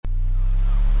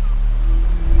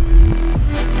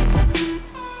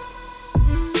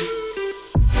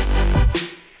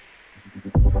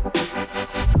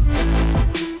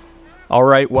All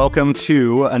right, welcome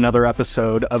to another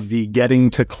episode of the Getting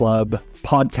to Club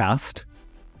podcast.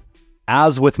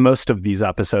 As with most of these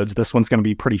episodes, this one's going to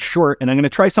be pretty short, and I'm going to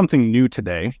try something new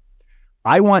today.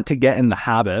 I want to get in the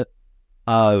habit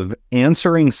of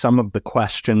answering some of the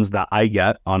questions that I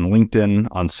get on LinkedIn,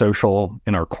 on social,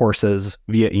 in our courses,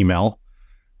 via email,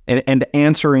 and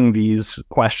answering these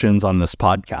questions on this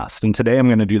podcast. And today I'm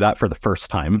going to do that for the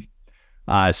first time.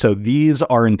 So these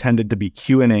are intended to be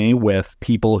Q&A with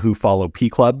people who follow P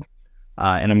Club,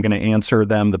 and I'm going to answer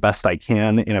them the best I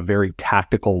can in a very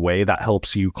tactical way that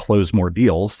helps you close more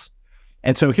deals.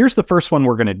 And so here's the first one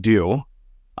we're going to do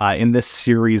in this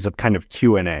series of kind of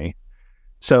Q&A.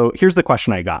 So here's the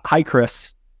question I got. Hi,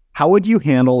 Chris. How would you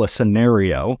handle a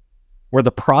scenario where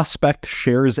the prospect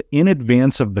shares in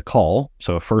advance of the call,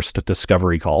 so a first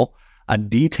discovery call, a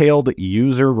detailed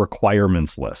user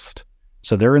requirements list?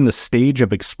 So they're in the stage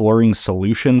of exploring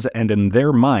solutions, and in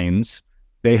their minds,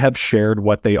 they have shared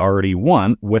what they already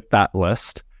want with that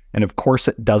list. And of course,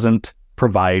 it doesn't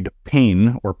provide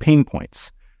pain or pain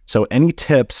points. So any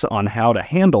tips on how to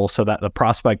handle so that the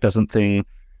prospect doesn't think,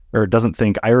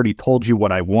 I already told you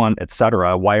what I want,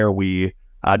 etc. Why are we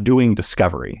doing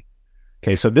discovery?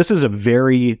 Okay, so this is a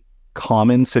very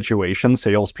common situation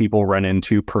salespeople run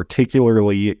into,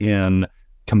 particularly in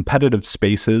competitive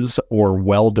spaces or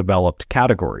well-developed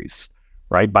categories,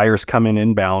 right? Buyers come in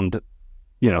inbound,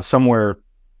 somewhere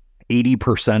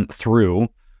 80% through,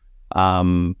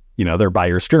 their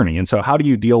buyer's journey. And so how do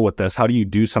you deal with this? How do you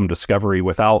do some discovery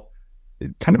without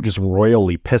kind of just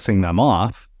royally pissing them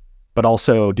off, but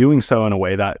also doing so in a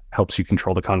way that helps you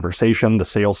control the conversation, the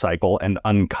sales cycle, and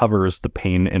uncovers the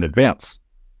pain in advance?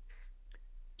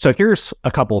 So here's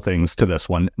a couple things to this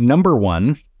one. Number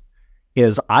one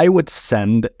is I would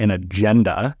send an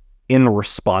agenda in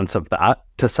response of that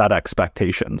to set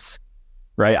expectations,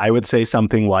 right? I would say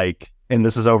something like, and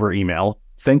this is over email,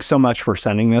 thanks so much for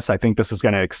sending this. I think this is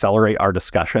going to accelerate our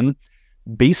discussion.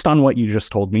 Based on what you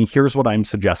just told me, here's what I'm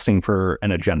suggesting for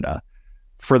an agenda.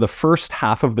 For the first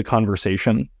half of the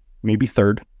conversation, maybe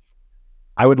third,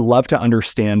 I would love to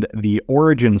understand the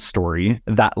origin story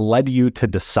that led you to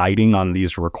deciding on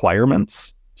these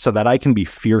requirements so that I can be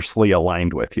fiercely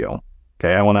aligned with you.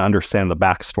 Okay, I want to understand the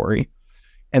backstory.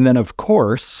 And then, of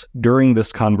course, during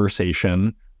this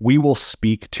conversation, we will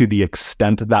speak to the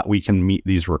extent that we can meet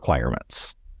these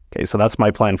requirements. Okay, so that's my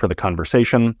plan for the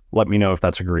conversation. Let me know if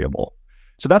that's agreeable.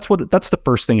 So that's the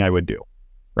first thing I would do,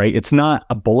 right? It's not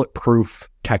a bulletproof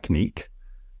technique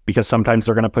because sometimes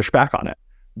they're going to push back on it.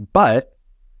 But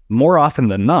more often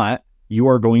than not, you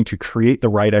are going to create the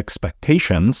right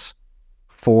expectations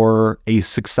for a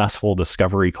successful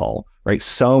discovery call, right?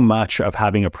 So much of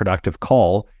having a productive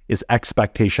call is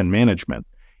expectation management.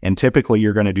 And typically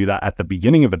you're going to do that at the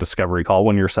beginning of a discovery call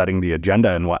when you're setting the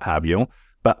agenda and what have you.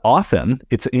 But often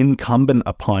it's incumbent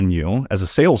upon you as a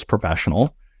sales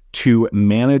professional to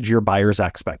manage your buyer's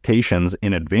expectations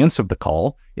in advance of the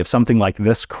call if something like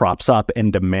this crops up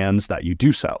and demands that you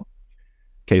do so.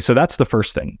 Okay, so that's the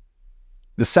first thing.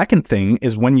 The second thing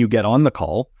is when you get on the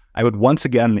call, I would once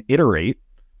again iterate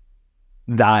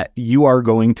that you are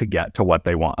going to get to what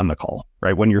they want on the call,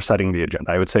 right? When you're setting the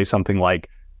agenda, I would say something like,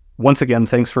 once again,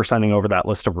 thanks for sending over that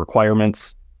list of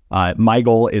requirements. My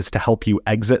goal is to help you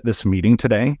exit this meeting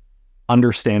today,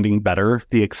 understanding better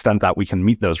the extent that we can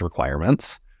meet those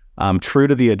requirements. True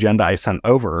to the agenda I sent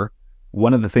over,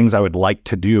 one of the things I would like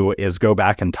to do is go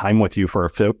back in time with you for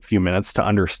a few minutes to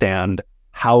understand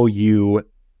how you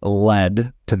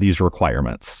led to these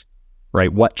requirements,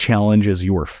 right? What challenges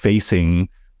you were facing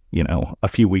a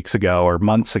few weeks ago or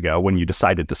months ago when you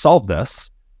decided to solve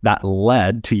this that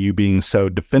led to you being so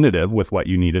definitive with what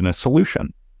you need in a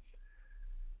solution.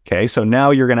 Okay, so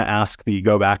now you're going to ask the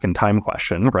go back in time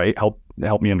question, right? Help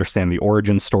me understand the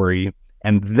origin story.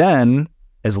 And then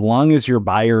as long as your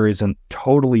buyer isn't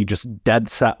totally just dead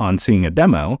set on seeing a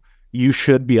demo, you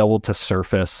should be able to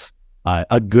surface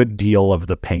a good deal of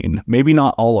the pain. Maybe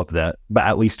not all of that, but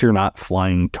at least you're not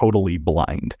flying totally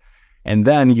blind. And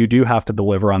then you do have to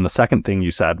deliver on the second thing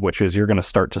you said, which is you're going to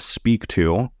start to speak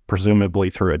to, presumably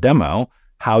through a demo,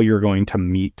 how you're going to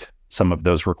meet some of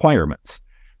those requirements.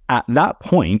 At that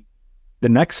point, the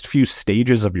next few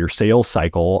stages of your sales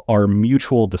cycle are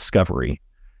mutual discovery.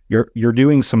 You're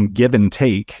doing some give and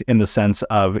take in the sense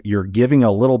of you're giving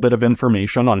a little bit of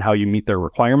information on how you meet their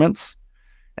requirements.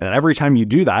 And then every time you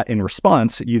do that in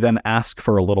response, you then ask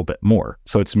for a little bit more.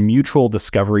 So it's mutual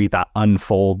discovery that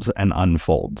unfolds and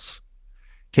unfolds.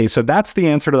 Okay, so that's the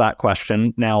answer to that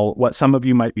question. Now, what some of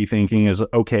you might be thinking is,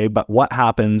 okay, but what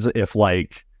happens if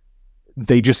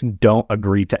they just don't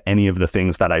agree to any of the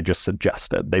things that I just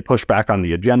suggested? They push back on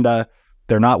the agenda.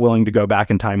 they're not willing to go back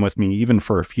in time with me even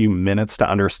for a few minutes to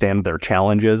understand their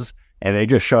challenges, and they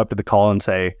just show up to the call and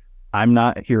say, I'm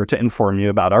not here to inform you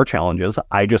about our challenges.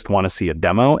 I just want to see a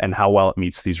demo and how well it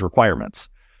meets these requirements.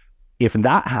 If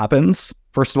that happens,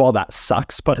 first of all, that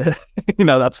sucks, but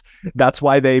that's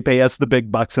why they pay us the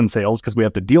big bucks in sales, because we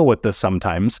have to deal with this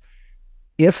sometimes.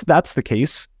 If that's the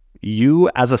case, you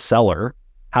as a seller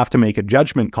have to make a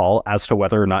judgment call as to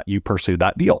whether or not you pursue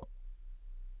that deal,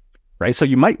 right? So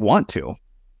you might want to,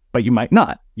 but you might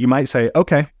not. You might say,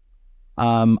 okay,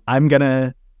 I'm going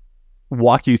to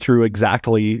walk you through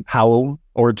exactly how,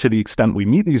 or to the extent we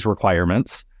meet these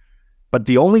requirements. But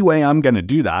the only way I'm going to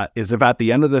do that is if at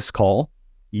the end of this call,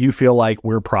 you feel like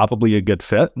we're probably a good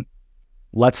fit.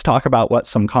 Let's talk about what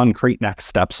some concrete next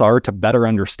steps are to better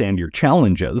understand your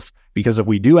challenges. Because if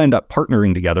we do end up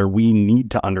partnering together, we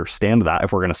need to understand that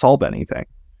if we're going to solve anything,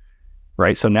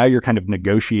 right? So now you're kind of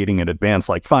negotiating in advance,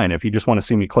 like, fine, if you just want to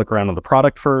see me click around on the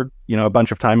product for, a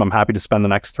bunch of time, I'm happy to spend the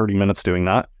next 30 minutes doing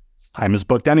that. Time is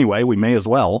booked anyway, we may as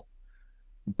well.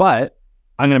 But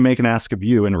I'm going to make an ask of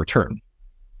you in return.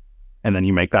 And then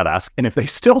you make that ask. And if they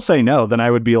still say no, then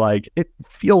I would be like, it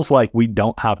feels like we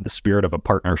don't have the spirit of a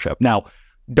partnership. Now,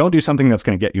 don't do something that's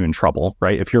going to get you in trouble,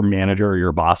 right? If your manager or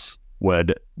your boss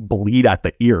would bleed at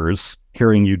the ears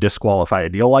hearing you disqualify a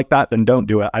deal like that, then don't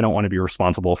do it. I don't want to be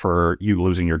responsible for you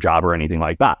losing your job or anything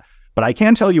like that. But I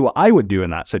can tell you what I would do in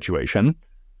that situation.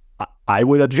 I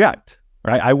would object,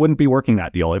 right? I wouldn't be working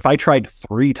that deal. If I tried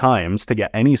 3 times to get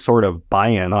any sort of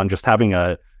buy-in on just having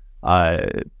a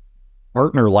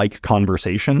partner-like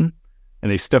conversation, and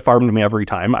they stiff-armed me every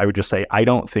time, I would just say, I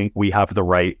don't think we have the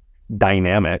right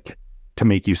dynamic to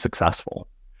make you successful.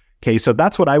 Okay, so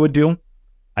that's what I would do.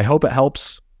 I hope it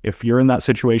helps. If you're in that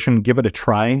situation, give it a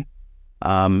try.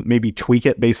 Maybe tweak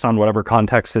it based on whatever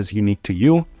context is unique to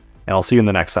you, and I'll see you in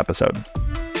the next episode.